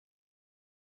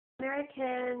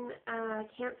American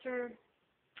Cancer,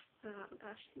 oh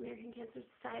gosh, American Cancer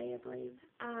Society, I believe.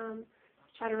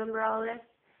 Try to remember all this.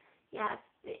 Yes,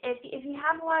 if you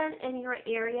have one in your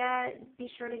area, be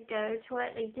sure to go to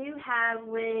it. They do have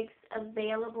wigs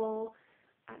available,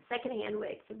 secondhand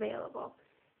wigs available.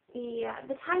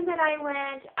 The time that I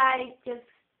went, I just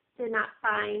did not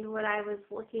find what I was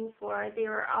looking for. They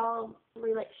were all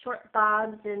really like short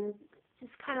bobs and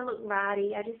just kind of looked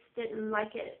ratty. I just didn't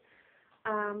like it.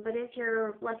 But if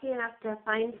you're lucky enough to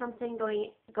find something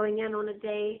going in on a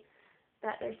day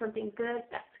that there's something good,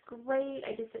 that's great.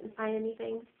 I just didn't find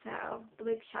anything, so the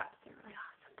wig shops are really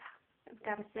awesome, I've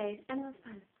got to say, and it was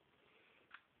fun.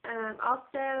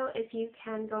 Also, if you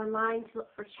can go online to look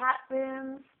for chat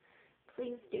rooms,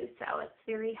 please do so. It's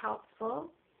very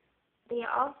helpful.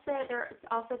 There's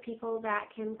also people that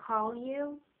can call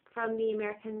you from the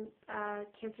American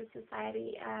Cancer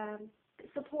Society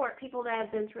support, people that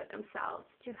have been through it themselves,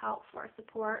 to help for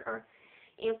support or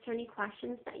answer any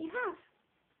questions that you have.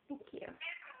 Thank you.